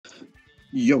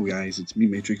Yo guys, it's me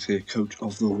Matrix here, coach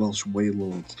of the Welsh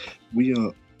Wailords. We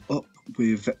are up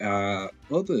with our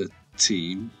other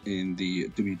team in the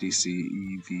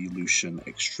WDC Eeveelution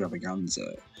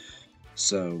Extravaganza.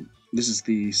 So this is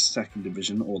the second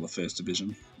division, or the first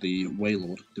division, the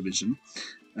Wailord division.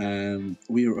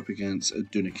 We are up against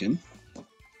Dunnakhiin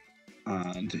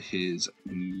and his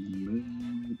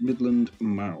Midland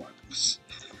Marowaks.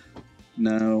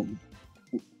 Now,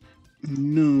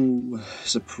 no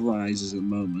surprises at the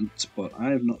moment, but I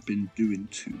have not been doing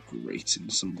too great in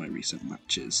some of my recent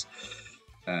matches.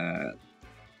 They're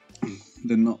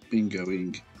not been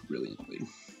going brilliantly.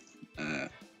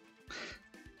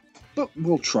 But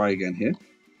we'll try again here.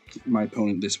 My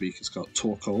opponent this week has got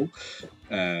Torkoal.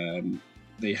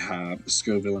 They have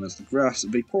Scovillain as the grass,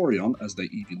 Vaporeon as their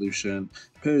Eeveelution,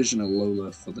 Persian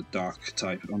Alola for the dark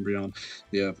type Umbreon.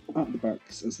 They have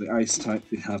Artibacks as the ice type,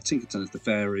 they have Tinkerton as the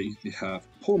fairy, they have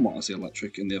Pawmot as the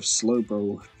electric, and they have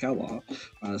Slowbro Galar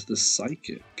as the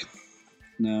psychic.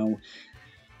 Now,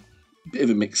 bit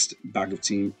of a mixed bag of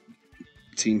team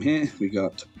here. We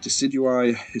got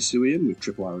Decidueye Hisuian with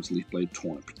Triple Arrows, Leaf Blade,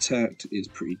 Taunt, and Protect is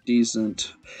pretty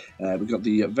decent. We got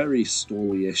the very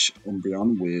stally-ish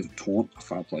Umbreon with Taunt,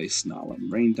 Foul Play, Snarl,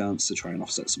 and Rain Dance to try and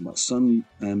offset some of that sun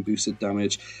boosted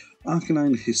damage.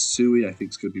 Arcanine Hisui I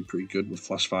think is going to be pretty good with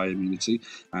Flash Fire immunity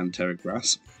and Terra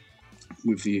Grass.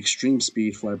 With the Extreme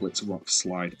Speed, Flare Blitz, Rock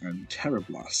Slide, and Terra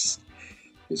Blast.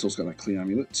 It's also got that Clean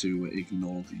Amulet to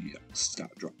ignore the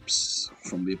stat drops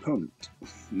from the opponent.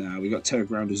 Now we got Terra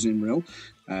Ground, Azumarill,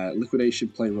 Liquidation,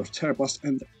 Play Rough, Terra Blast,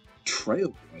 and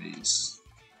Trailblaze.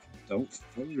 Don't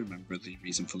fully remember the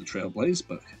reason for the Trailblaze,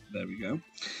 but there we go.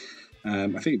 I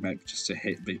think it might be just to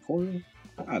hit Vaporeon.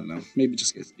 I don't know, maybe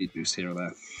just get a speed boost here or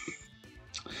there.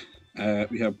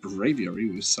 We have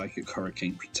Braviary with Psychic,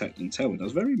 Hurricane, Protect, and Tailwind. I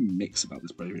was very mixed about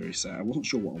this Braviary set. I wasn't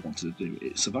sure what I wanted to do.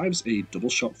 It survives a double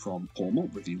shot from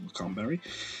Pawmot with the Laconberry,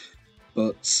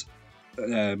 but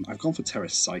I've gone for Terra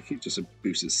Psychic just to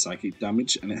boost its Psychic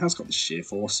damage, and it has got the Sheer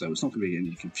Force, so it's not going to be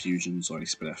any confusions or any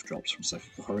Split F drops from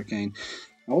Psychic or Hurricane.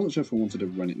 I wasn't sure if I wanted to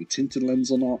run it with Tinted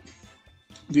Lens or not.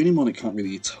 The only one it can't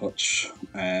really touch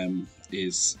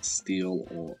is Steel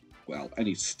or, well,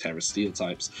 any Terra Steel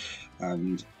types,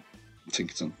 and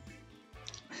Tinkerton.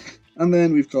 And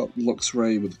then we've got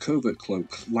Luxray with the Covert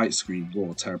Cloak, Light Screen,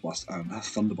 Roar, Terra Blast, and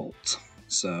Thunderbolt.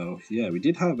 So yeah, we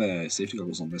did have safety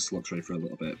goggles on this Luxray for a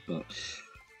little bit, but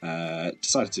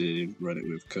decided to run it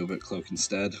with Covert Cloak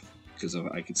instead, because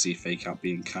I could see Fake Out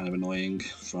being kind of annoying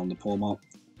from the Pawmot,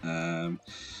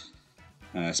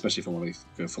 especially if I want to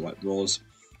go for like Roars.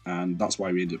 And that's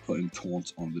why we ended up putting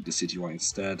Taunt on the Decidueye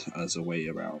instead as a way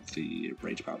around the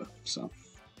Rage Powder. So.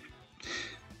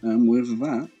 And with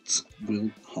that, we'll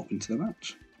hop into the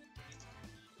match.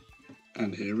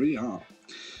 And here we are.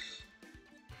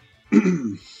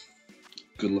 Good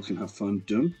luck and have fun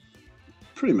done.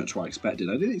 Pretty much what I expected.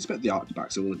 I didn't expect the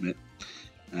Artibacks, I will admit.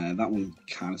 That one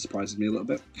kind of surprises me a little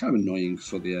bit. Kind of annoying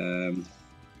for the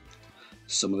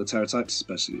some of the Terra types,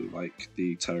 especially like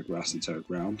the Terra Grass and Terra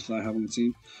Ground that I have on the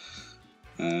team.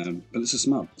 But it's a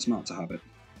smart to have it.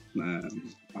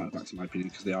 Artibacks in my opinion,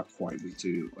 because they are quite weak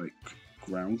to like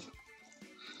ground.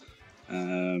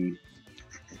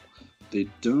 They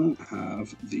don't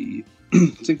have the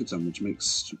Tinkerton, which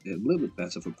makes it a little bit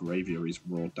better for Braviary's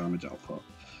raw damage output.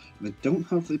 And they don't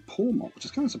have the Pawmot, which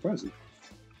is kind of surprising.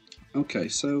 Okay,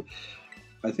 so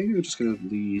I think we're just going to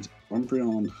lead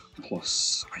Umbreon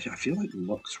plus, I feel like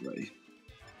Luxray.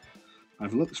 I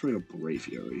have Luxray or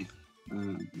Braviary.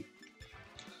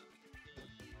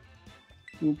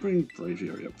 We'll bring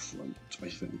Braviary up front, I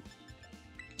think.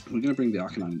 We're going to bring the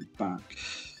Arcanine back.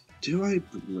 Do I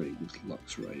bring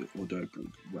Luxray or do I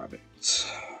bring Rabbit?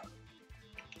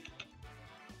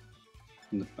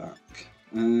 In the back.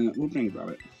 We'll bring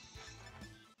Rabbit.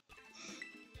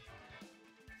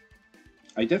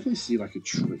 I definitely see like a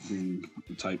tricking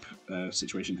type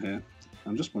situation here.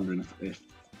 I'm just wondering if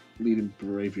leading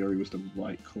Braviary was the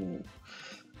right call.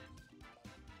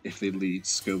 If they lead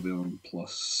Scovillain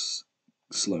plus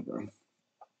Slowbro.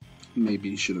 Maybe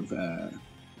you should have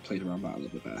played around that a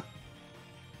little bit better.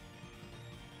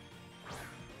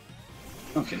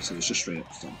 Okay, so it's just straight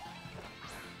up stun.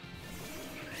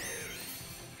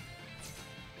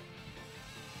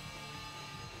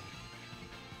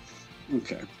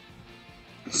 Okay,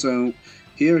 so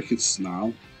here I could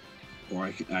Snarl, or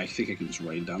I think I can just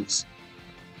Rain Dance.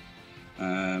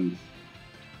 The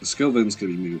Scovillain's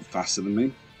going to be moving faster than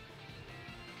me.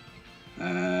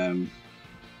 I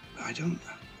don't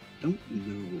know.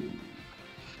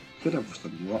 Could have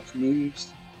some rock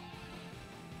moves.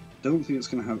 Don't think it's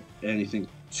going to have anything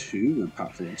too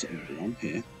impactful onto Umbreon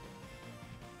here.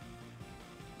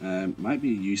 Might be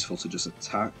useful to just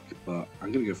attack, but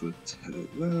I'm gonna go for the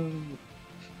well.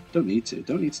 Don't need to.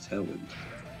 Don't need to Tailwind.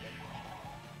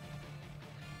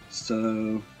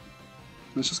 So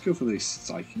let's just go for the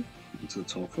Psychic into the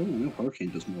Torkoal. I know Hurricane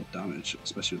does more damage,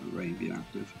 especially with the rain being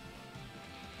active.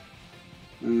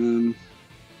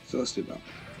 So let's do that.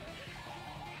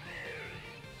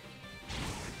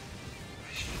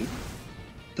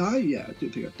 Die? Yeah, I don't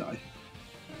think I'd die.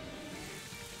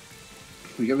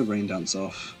 We get the Rain Dance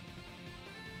off.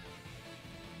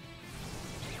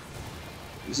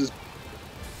 This is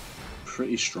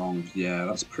pretty strong. Yeah,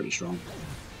 that's pretty strong.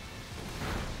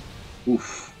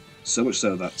 Oof. So much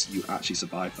so that you actually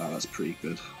survived that. That's pretty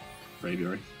good.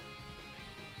 Braviary.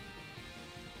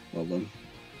 Well done.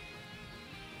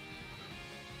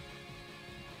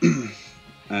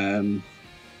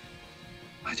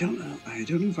 I don't know. I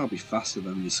don't know if I'll be faster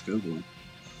than the Scovillain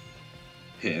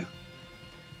here.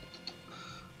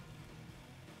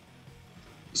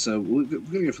 So we're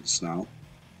gonna go for the Snarl.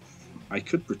 I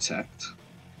could Protect.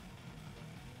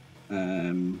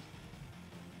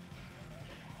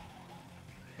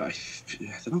 But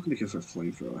yeah, they're not gonna go for a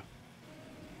Flamethrower.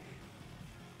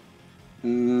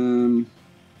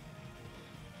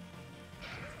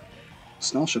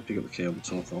 Snarl should pick up the KO on the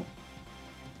Torkoal.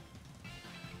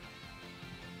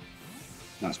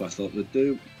 That's what I thought they'd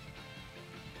do.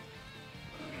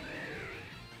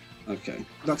 Okay,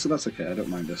 that's okay. I don't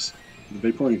mind this.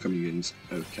 The Vaporeon coming in is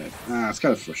okay. It's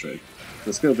kind of frustrating.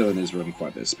 The Scovillain is running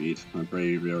quite a bit of speed. My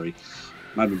Braviary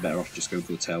might have been better off just going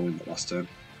for the Tailwind the last turn.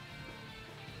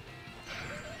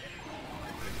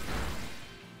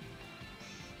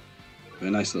 But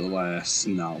a nice little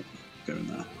Snarl going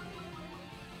there.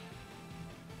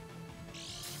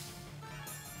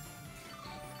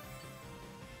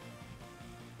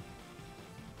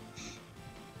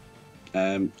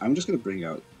 I'm just going to bring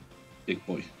out Big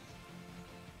Boy.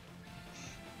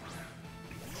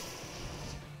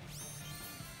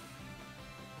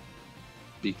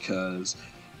 Because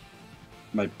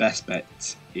my best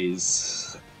bet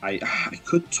is I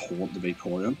could taunt the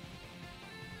Vaporeon.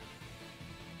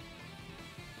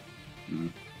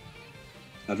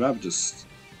 I'd rather just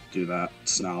do that.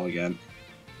 Snarl again.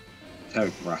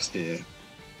 Terra Blast here.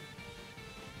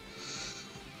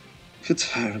 Could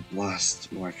Terra Blast,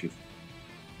 or I could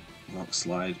Rock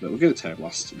Slide, but we're going to Terra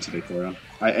Blast into Vaporeon.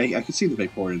 I could see the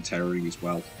Vaporeon terroring as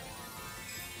well.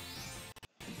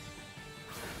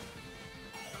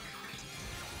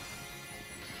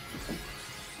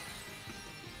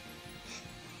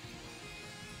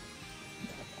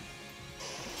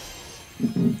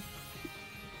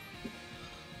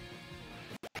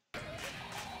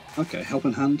 Okay,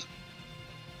 Helping Hand.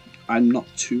 I'm not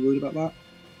too worried about that.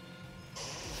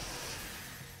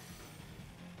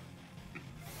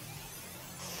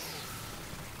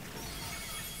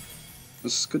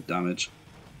 This is good damage.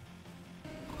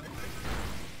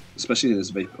 Especially in this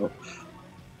Vapor.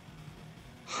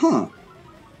 Huh.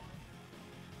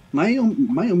 My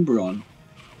Umbreon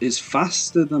is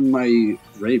faster than my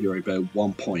Braviary by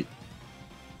 1 point.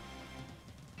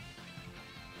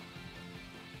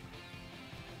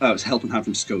 Oh, it's Helping Hand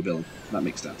from Scovillain. That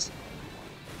makes sense.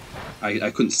 I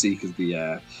couldn't see because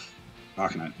the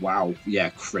Arcanine. Wow.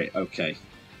 Yeah, crit. Okay.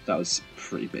 That was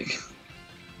pretty big.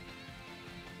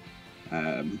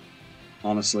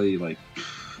 Honestly, like,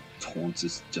 Taunt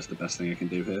is just the best thing I can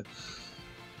do here.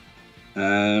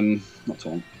 Not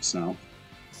Taunt, Snarl.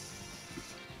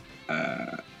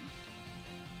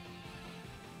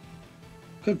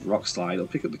 Could Rock Slide. I'll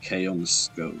pick up the K on the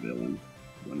Scovillain,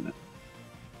 wouldn't it?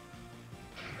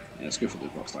 Yeah, let's go for the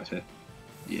Rock Slide here.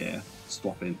 Yeah,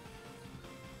 swap in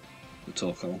the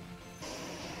Torkoal.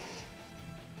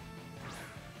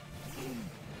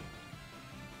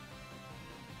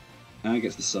 And it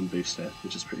gets the Sun Boost here,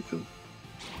 which is pretty cool.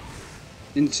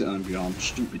 Into Umbreon,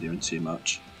 shouldn't be doing too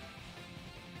much.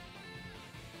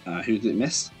 Who did it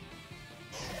miss?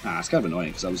 It's kind of annoying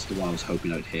because that was the one I was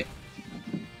hoping I'd hit.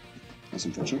 That's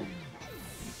unfortunate.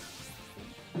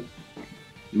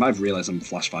 You might have realised I'm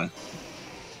Flash Fire.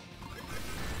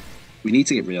 We need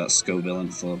to get rid of that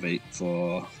Scovillain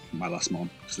for my last mon,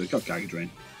 because they've got Giga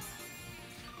Drain.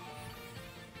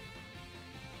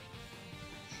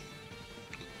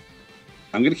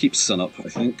 I'm going to keep Sun up, I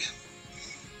think.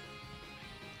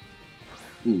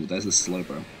 Ooh, there's the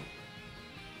Slowbro.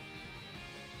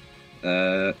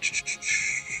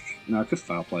 No, I could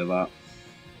foul play that.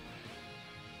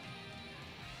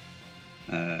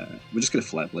 We're just going to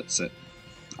Flare Blitz it.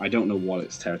 I don't know what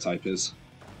its Terra type is.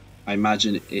 I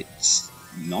imagine it's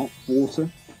not Water.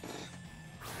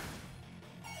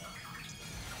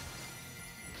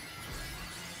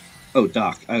 Oh,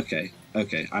 Dark. Okay.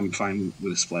 Okay, I'm fine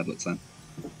with this Flare Blitz then.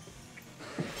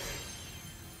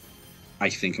 I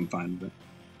think I'm fine with it.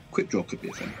 Quick Draw could be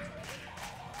a thing.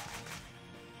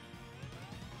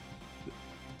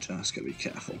 Just gotta be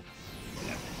careful.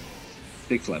 Yeah.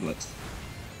 Big Flare Blitz.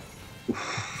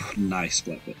 Oof, nice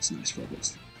Flare Blitz, nice Flare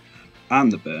Blitz.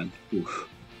 And the burn. Oof.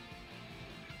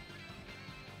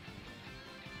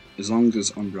 As long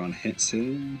as Umbreon hits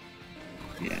him.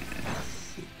 Yeah,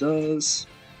 it does.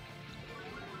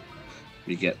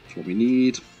 We get what we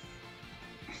need.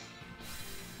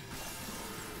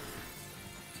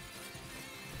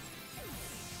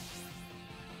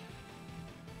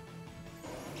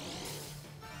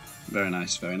 Very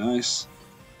nice, very nice.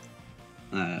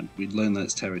 We learn that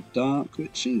it's Terra Dark,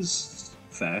 which is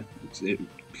fair. It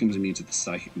becomes immune to the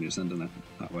Psychic moves, doesn't it?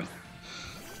 That way.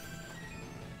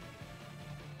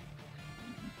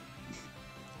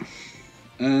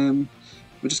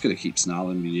 We're just going to keep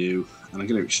snarling with you, and I'm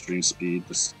going to extreme speed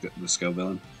the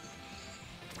Scovillain.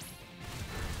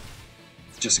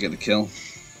 Just to get the kill.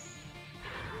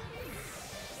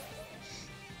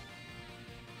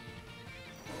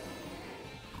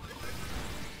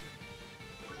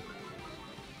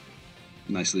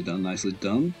 Nicely done, nicely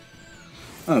done.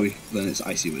 Oh, then it's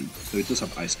Icy Wind, so it does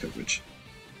have ice coverage.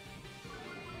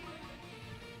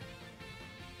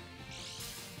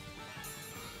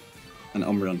 And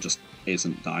Umbreon just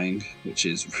isn't dying, which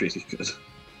is really good.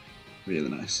 Really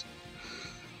nice.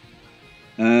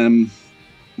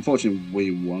 Unfortunately, we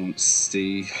won't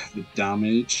see the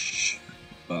damage,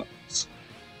 but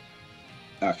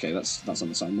okay, that's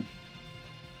understandable.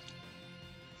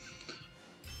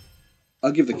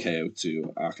 I'll give the KO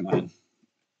to Arcanine.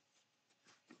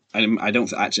 I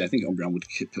don't actually. I think Umbreon would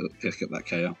pick up that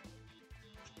KO.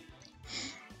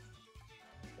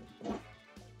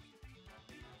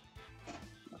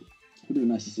 It would be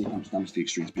nice to see how much damage the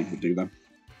extreme speed would do though.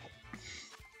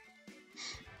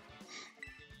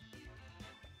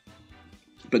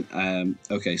 But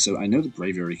okay, so I know the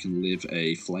Braviary can live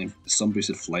a sun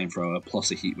boosted flamethrower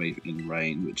plus a heat wave in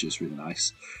rain, which is really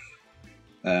nice.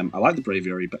 I like the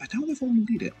Braviary, but I don't know if I want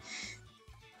to lead it.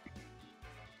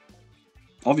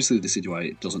 Obviously, the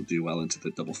Decidueye doesn't do well into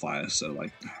the double fire, so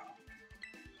like,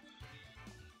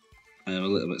 I'm a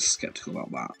little bit skeptical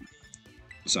about that.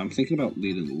 So I'm thinking about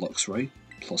leading Luxray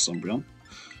plus Umbreon,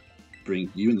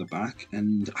 bring you in the back,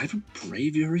 and either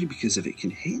Braviary because if it can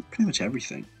hit pretty much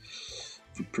everything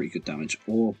for pretty good damage,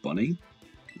 or Bunny.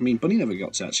 I mean, Bunny never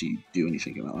got to actually do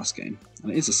anything in that last game,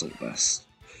 and it is Assault Vest.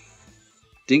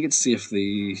 Didn't get to see if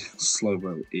the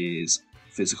Slowbro is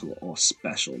physical or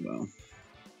special though.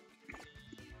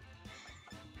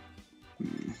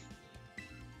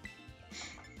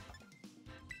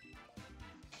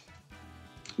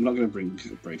 I'm not going to bring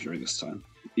Braviary this time,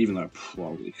 even though I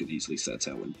probably could easily set a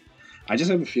Tailwind. I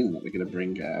just have a feeling that they're going to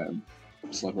bring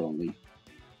Slugger on me.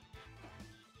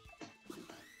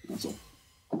 That's all.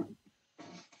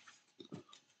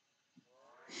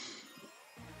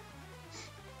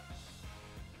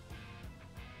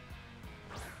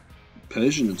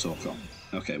 Persian and Torkoal.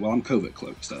 Okay, well I'm Covert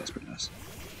Cloak, so that's pretty nice.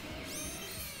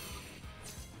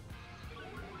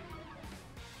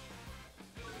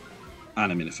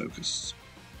 And I'm in a focus.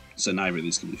 So neither of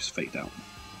these can be faked out.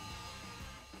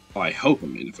 Oh, I hope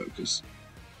I'm in a focus.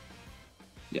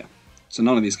 Yeah. So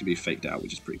none of these can be faked out,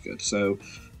 which is pretty good. So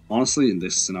honestly, in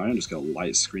this scenario, I'm just going to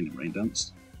light screen and Rain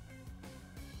Dance.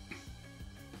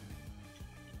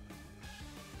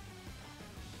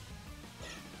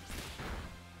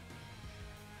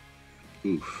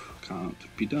 Oof, can't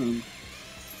be done.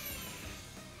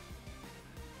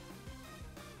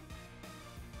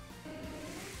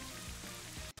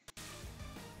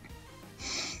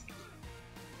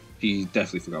 He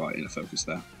definitely forgot about inner focus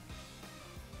there.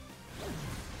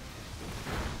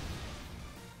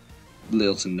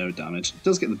 Little to no damage. It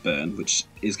does get the burn, which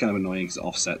is kind of annoying because it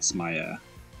offsets my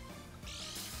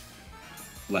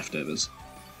leftovers.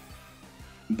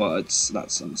 But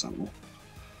that's understandable.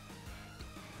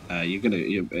 With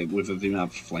the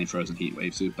amount of flamethrowers and heat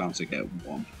waves, you're bound to get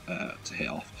one to hit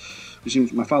off. Which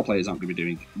means my foul players aren't going to be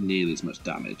doing nearly as much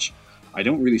damage. I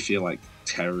don't really feel like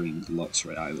terroring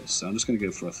Luxray either, so I'm just going to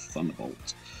go for a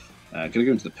Thunderbolt. I'm going to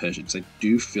go into the Persian, because I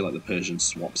do feel like the Persian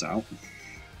swaps out,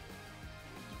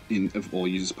 or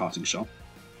uses Parting Shot.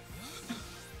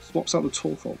 Swaps out the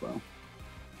Torkoal though.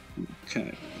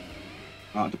 Okay.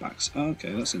 Artifact.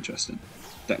 Okay, that's interesting.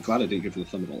 Glad I didn't go for the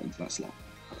Thunderbolt into that slot.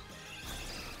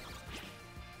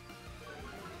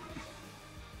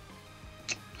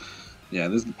 Yeah,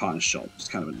 there's the Parting Shot, it's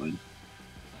kind of annoying.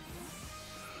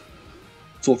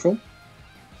 Torkoal.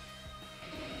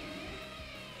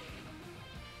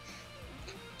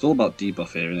 It's all about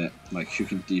debuff here, isn't it? Like, who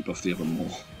can debuff the other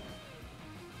more.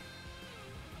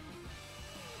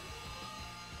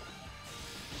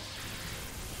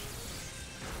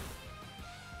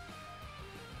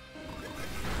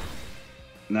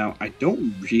 Now, I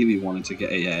don't really want to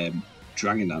get a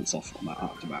Dragon Dance off on that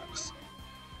Arctivax.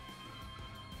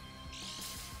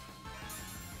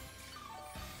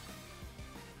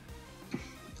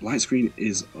 Light screen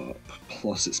is up,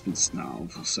 plus it's been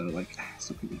snarled, so like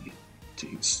it's not going to be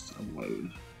taking a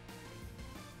load.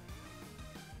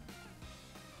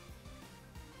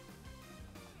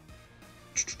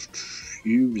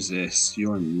 You resist,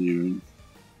 you're immune.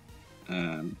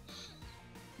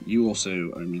 You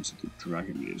also are immune to the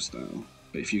dragon moves though,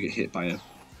 but if you get hit by a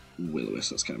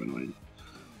Will-O-Wisp, that's kind of annoying.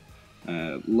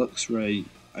 Luxray,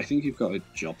 I think you've got a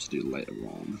job to do later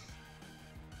on.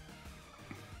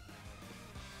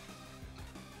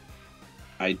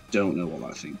 I don't know what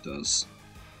that thing does,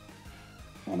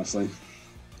 honestly.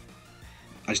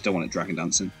 I just don't want it Dragon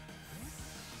Dancing.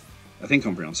 I think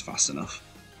Umbreon's fast enough.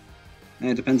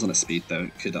 It depends on its speed though,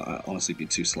 it could honestly be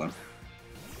too slow.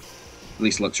 At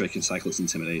least Luxray can cycle its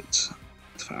Intimidate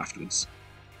for afterwards.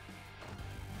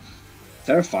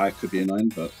 Terrify could be annoying,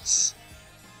 but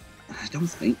I don't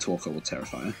think Torkoal will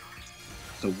Terrify.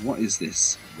 So what is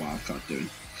this wildcard doing?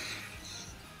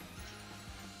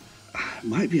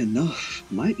 Might be enough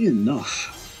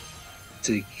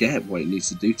to get what it needs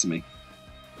to do to me.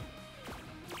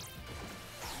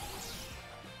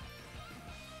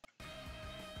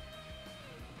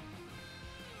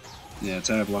 Yeah,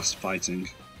 Terra Blast fighting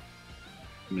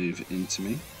move into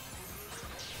me.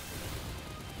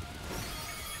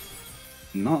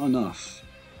 Not enough.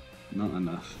 Not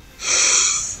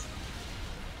enough.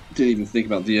 Didn't even think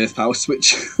about the Earth Power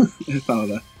switch. Earth Power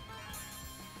there.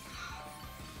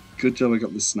 Good job I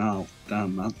got the Snarl.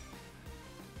 Damn, man.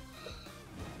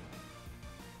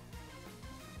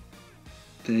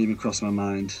 Didn't even cross my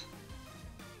mind.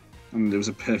 And it was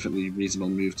a perfectly reasonable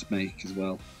move to make as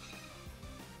well.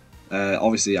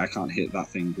 Obviously I can't hit that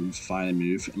thing with Fire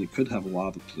move, and it could have a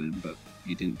Lava Plume, but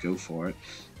you didn't go for it.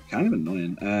 Kind of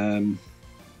annoying.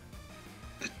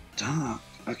 The Dark.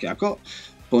 Okay, I've got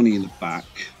Bunny in the back,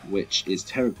 which is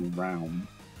Terra Ground.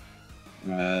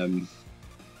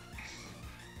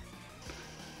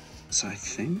 So I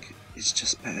think it's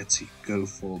just better to go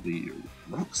for the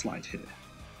Rock Slide here.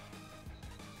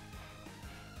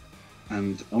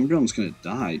 And Umbreon's going to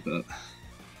die, but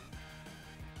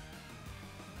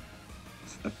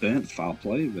a burnt Foul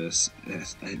Play versus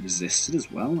it resisted as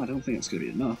well. I don't think it's going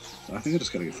to be enough. So I think I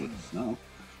just got to go for it now.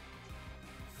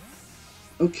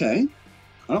 Okay,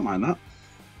 I don't mind that.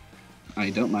 I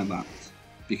don't mind that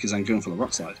because I'm going for the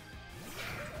Rock Slide.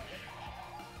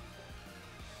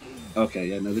 Okay,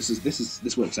 yeah, no, this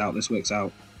works out. This works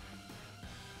out.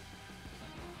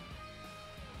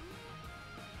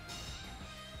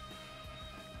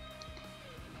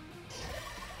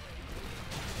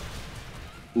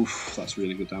 Oof, that's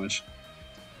really good damage.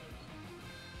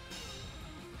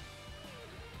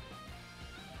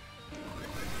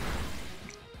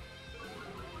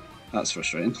 That's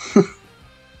frustrating.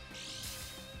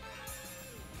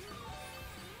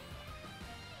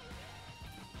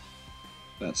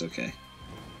 That's okay.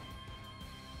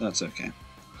 That's okay.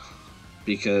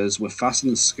 Because we're faster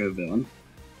than Scovillain,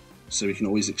 so we can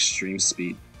always extreme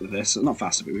speed this. Not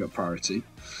faster, but we got priority.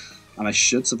 And I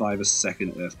should survive a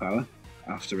second Earth Power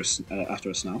after a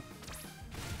Snarl.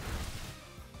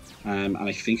 And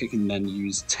I think I can then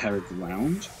use Terra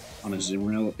Ground on a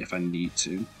Azumarill if I need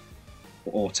to,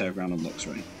 or Terra Ground on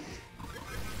Luxray.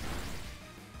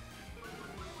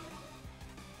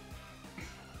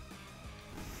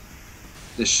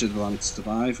 This should allow me to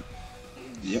survive.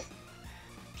 Yep,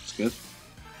 it's good.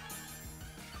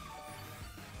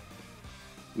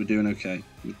 We're doing okay.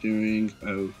 We're doing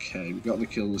okay. We got the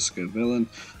kill on the Scovillain.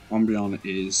 Umbreon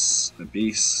is a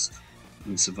beast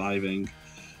and surviving.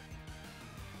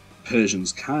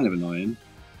 Persian's kind of annoying.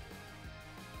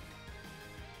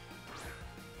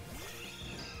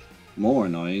 More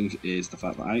annoying is the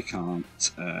fact that I can't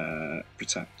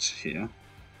protect here.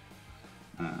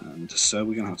 And so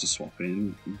we're going to have to swap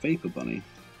in Vapor Bunny.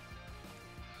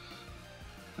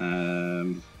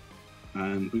 And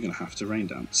we're going to have to Rain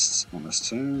Dance on this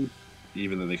turn,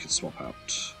 even though they could swap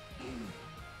out.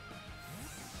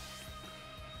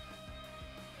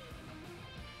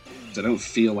 I don't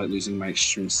feel like losing my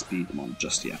extreme speed mon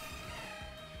just yet.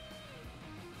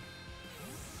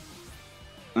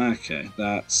 Okay,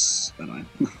 that's annoying.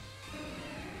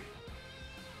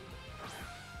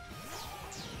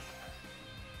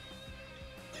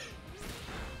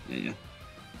 Yeah.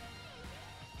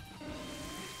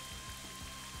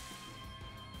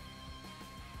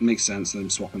 Makes sense them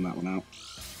swapping that one out.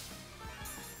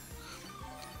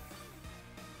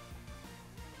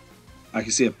 I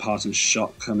can see a parting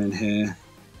shot coming here.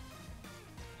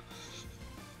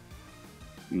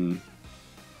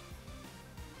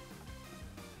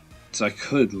 So I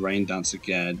could Rain Dance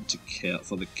again to kill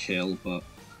for the kill, but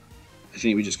I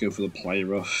think we just go for the play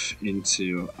rough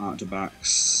into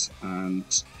Arctivax. And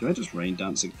do I just Rain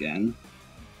Dance again?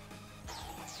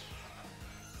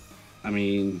 I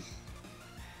mean,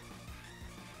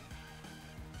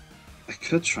 I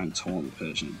could try and taunt the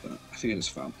Persian, but I think I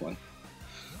just foul play.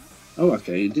 Oh,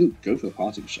 okay, he didn't go for the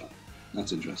parting shot.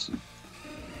 That's interesting.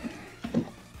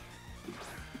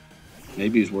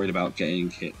 Maybe he was worried about getting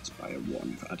hit by a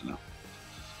 1, I don't know.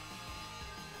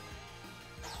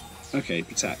 Okay,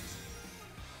 protect.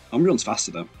 Umbreon's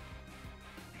faster though.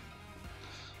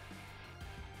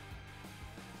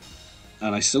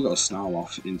 And I still got a Snarl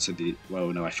off into the...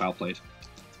 Whoa, no, I foul played.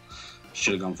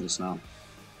 Should have gone for the Snarl.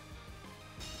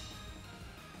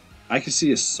 I can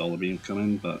see a Solar Beam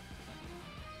coming, but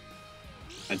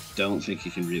I don't think he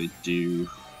can really do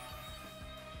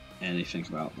anything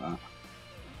about that.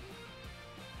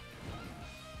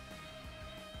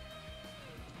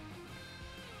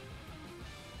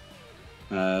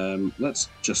 Let's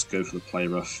just go for the play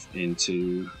rough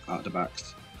into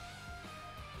Arctivax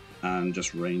and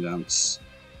just Rain Dance.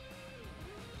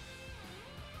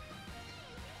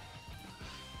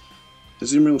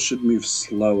 Azumarill should move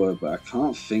slower, but I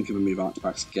can't think of a move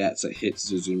Arctivax gets that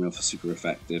hits Azumarill for super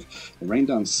effective. The Rain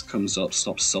Dance comes up,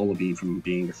 stops Solar Beam from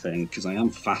being a thing, because I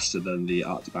am faster than the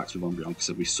Arctivax with Umbreon,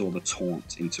 because we saw the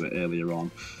taunt into it earlier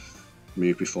on,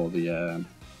 move before the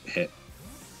hit.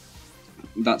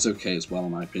 That's okay as well,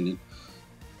 in my opinion,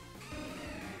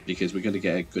 because we're going to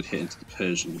get a good hit into the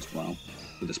Persian as well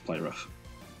with this play rough.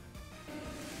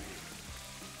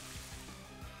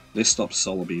 This stops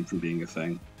Solar Beam from being a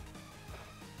thing.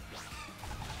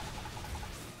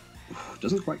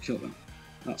 Doesn't quite kill them.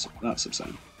 That's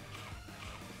upsetting.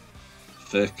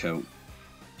 Fur Coat,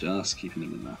 just keeping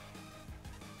him in there.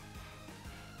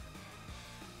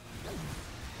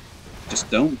 Just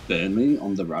don't burn me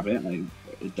on the rabbit. I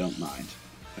don't mind.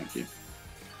 Thank you.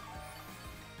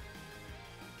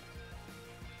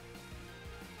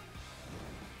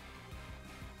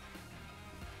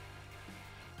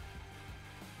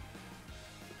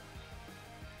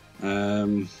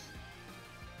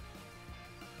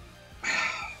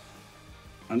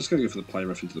 I'm just going to go for the play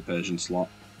rough into the Persian slot.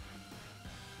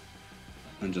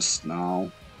 And just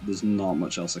Snarl. There's not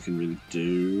much else I can really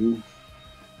do.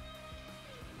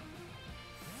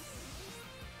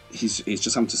 He's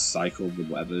just having to cycle the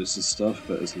weathers and stuff,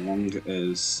 but as long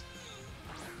as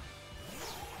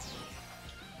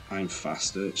I'm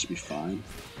faster, it should be fine.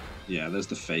 Yeah, there's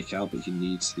the fake out, but he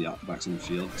needs the Arctivax on the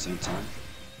field at the same time.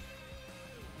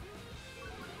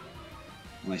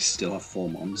 And I still have 4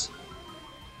 Mons.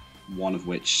 One of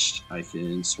which I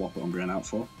can swap Umbreon out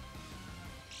for.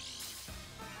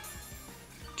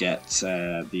 Get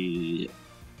the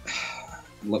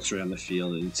Luxray on the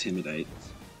field and Intimidate.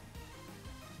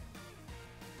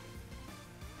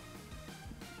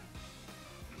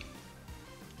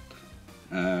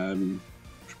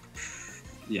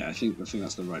 Yeah, I think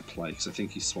that's the right play, because I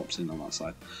think he swaps in on that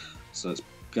side. So let's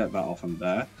get that off on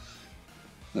there.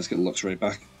 Let's get Luxray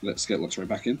back. Let's get Luxray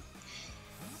back in.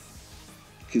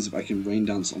 Because if I can Rain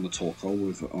Dance on the Torkoal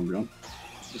with Umbreon,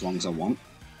 as long as I want.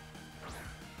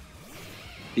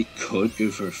 He could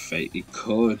go for a fake. He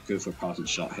could go for a parted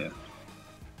shot here,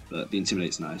 but the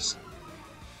Intimidate's nice.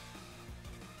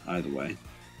 Either way.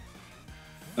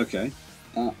 Okay,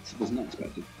 that was not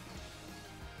expected.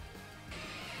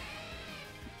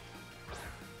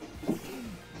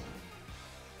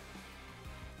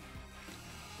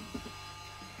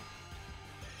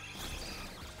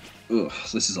 Ugh,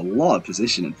 this is a lot of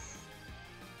positioning.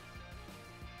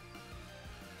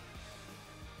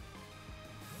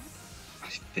 I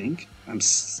think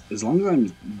as long as I'm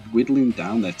whittling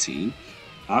down their team,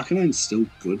 Arcanine's still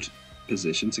good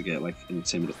position to get like an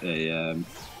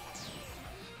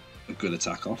a good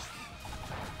attack off.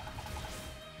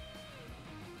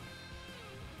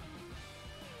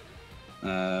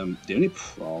 The only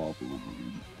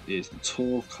problem is the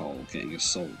Torkoal getting a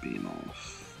Soul Beam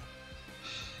off.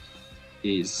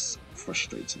 Is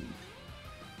frustrating.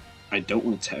 I don't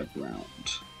want to tear ground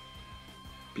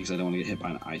because I don't want to get hit by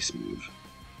an ice move.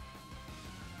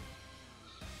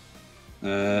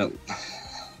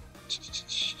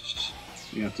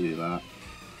 You have to do that.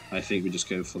 I think we just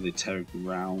go for the tear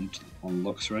ground on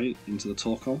Luxray into the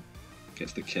Torkoal.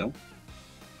 Gets the kill.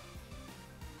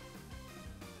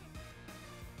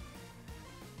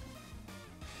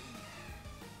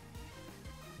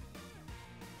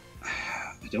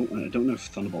 don't know if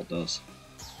Thunderbolt does.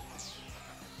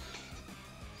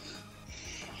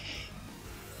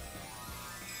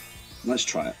 Let's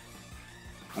try it.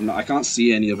 I can't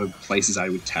see any other places I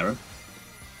would Terror.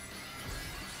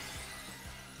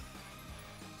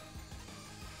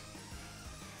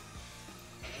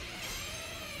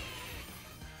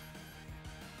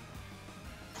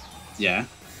 Yeah.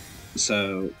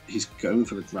 So he's going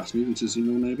for the grass move into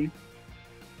Zoomer maybe.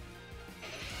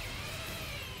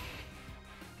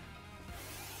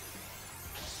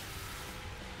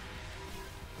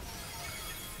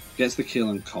 Gets the kill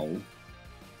on Cole.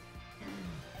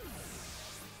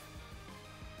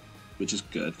 Which is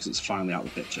good, because it's finally out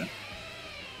of the picture.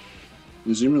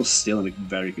 Zoomer's still in a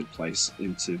very good place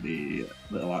into the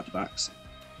little archbacks.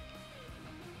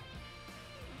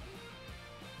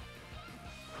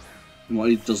 And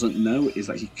what he doesn't know is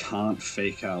that he can't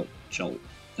fake out Jolt,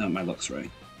 my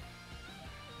Luxray.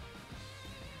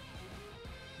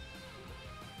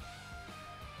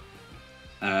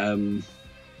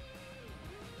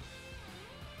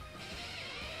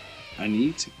 I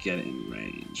need to get it in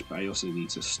range, but I also need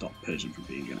to stop Persian from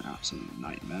being an absolute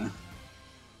nightmare.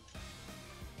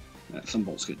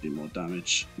 Thunderbolt's going to do more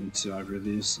damage into either of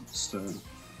these, so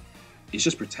he's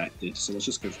just protected, so let's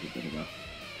just go for a bit of a...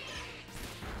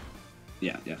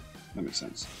 Yeah, that makes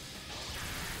sense.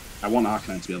 I want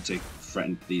Arcanine to be able to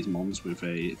threaten these mons with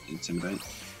a Intimidate.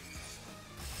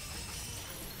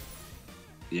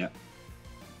 Yeah.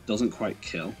 Doesn't quite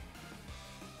kill,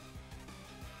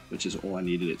 which is all I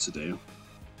needed it to do.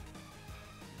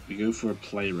 We go for a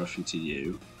Play Rough into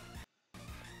you.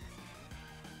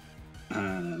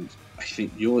 And I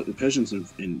think the Persian's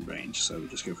in range, so we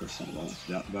just go for a Thunderbolt into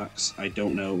the out-the-backs. I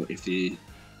don't know if the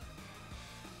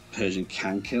Persian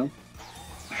can kill.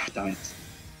 Ah, damn it.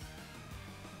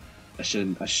 I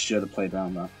should have played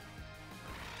around that.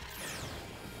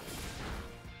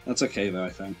 That's okay though, I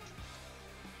think.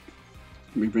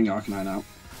 We bring Arcanine out.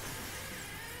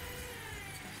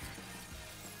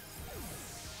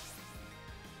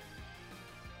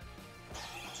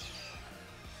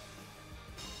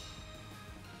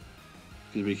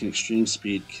 Because we can extreme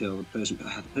speed kill the Persian, but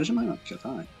the Persian might not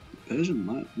die. The Persian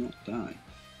might not die.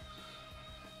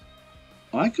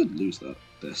 I could lose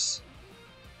this.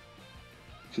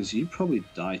 Because you probably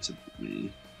die to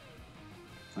me.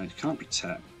 I can't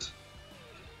protect.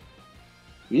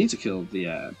 We need to kill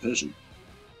the Persian.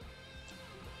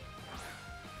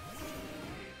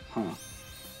 Huh.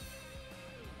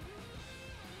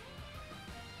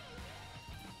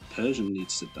 Persian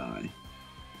needs to die.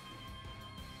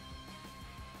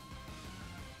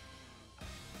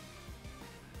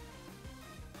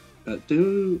 But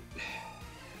does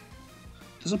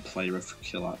a Play Rough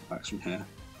kill out the backs from here?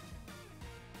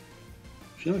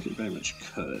 I feel like it very much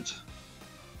could.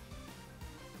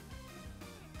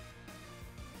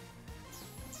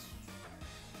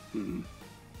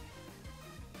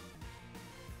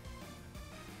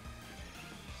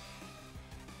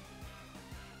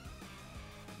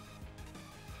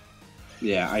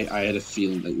 Yeah, I had a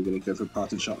feeling that you were going to go for a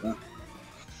parting shot there.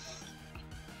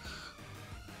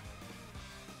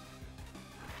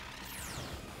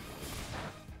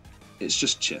 It's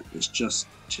just chip. It's just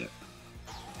chip.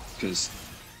 Because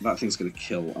that thing's going to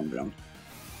kill Umbreon. And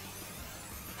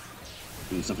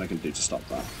there's nothing I can do to stop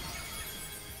that.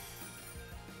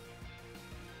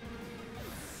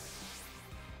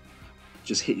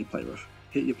 Just hit your Play Rough.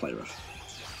 Hit your Play Rough.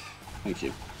 Thank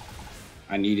you.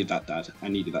 I needed that, Dad. I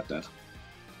needed that, Dad.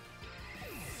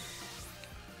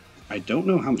 I don't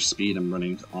know how much speed I'm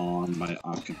running on my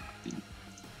Arcanine.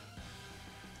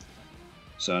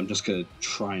 So I'm just going to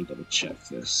try and double check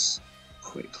this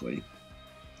quickly.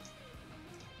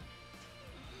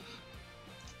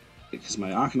 Because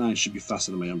my Arcanine should be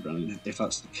faster than my Umbreon. If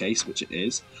that's the case, which it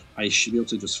is, I should be able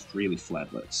to just freely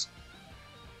Fledblitz.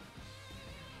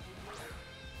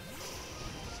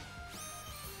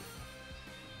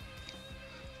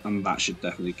 And that should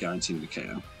definitely guarantee me the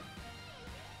KO.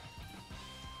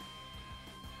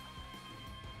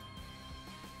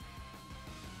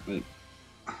 Wait,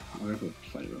 I'll go for a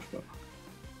Play Rough, but...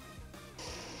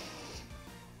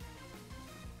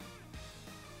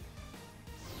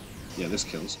 yeah, this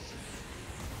kills.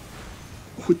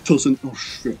 Oh, it doesn't! Oh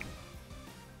shit!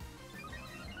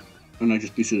 And I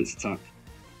just boosted its attack.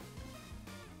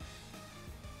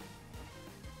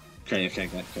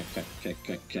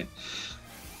 Okay.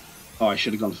 Oh, I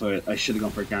should have gone for it. I should have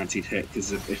gone for a guaranteed hit,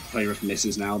 because if Play Rough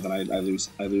misses now, then I lose.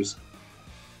 I lose.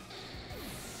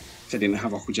 If I didn't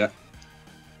have Aqua Jet.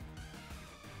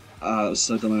 That was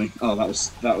so dumb of me. Oh, that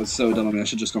was so dumb of me. I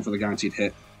should have just gone for the guaranteed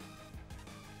hit.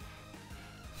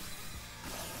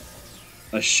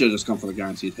 I should have just gone for the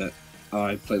guaranteed hit.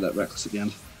 I played that reckless at the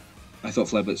end. I thought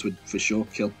Flare Blitz would for sure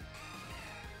kill.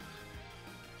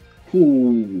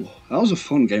 Ooh, that was a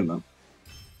fun game though.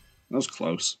 That was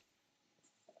close.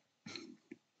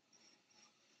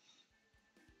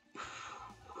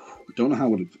 I don't know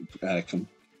how it would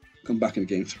come back in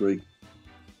game 3.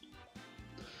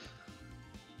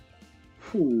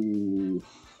 Ooh.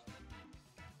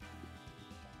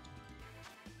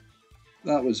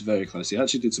 That was very close. He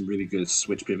actually did some really good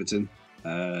switch pivoting.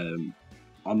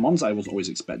 On Mons, I was always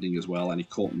expecting as well, and he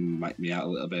caught me out a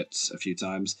little bit a few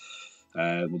times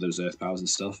with those Earth powers and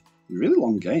stuff. Really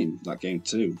long game, that game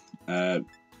too.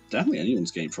 Definitely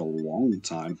anyone's game for a long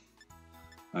time.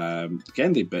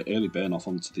 Again, the early burn off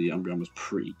onto the Umbreon was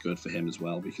pretty good for him as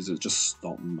well, because it just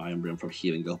stopped my Umbreon from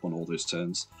healing up on all those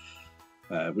turns,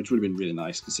 which would have been really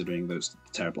nice considering those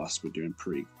Terra Blasts were doing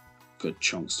pretty good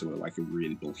chunks to it, like a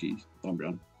really bulky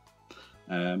Umbreon.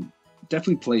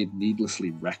 Definitely played needlessly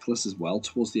reckless as well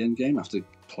towards the end game after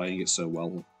playing it so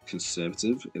well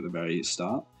conservative at the very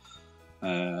start.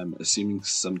 Assuming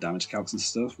some damage calcs and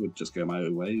stuff would just go my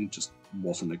own way, it just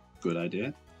wasn't a good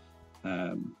idea.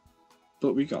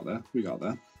 But we got there.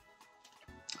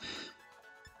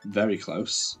 Very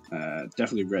close.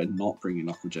 Definitely regret not bringing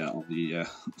Aquajet on the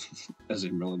as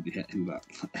in relevantly hit in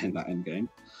that end game.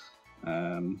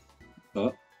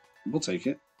 But we'll take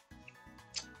it.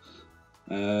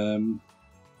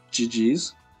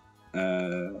 GG's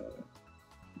to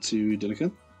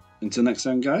Dunnakhiin. Until next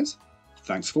time, guys.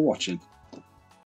 Thanks for watching.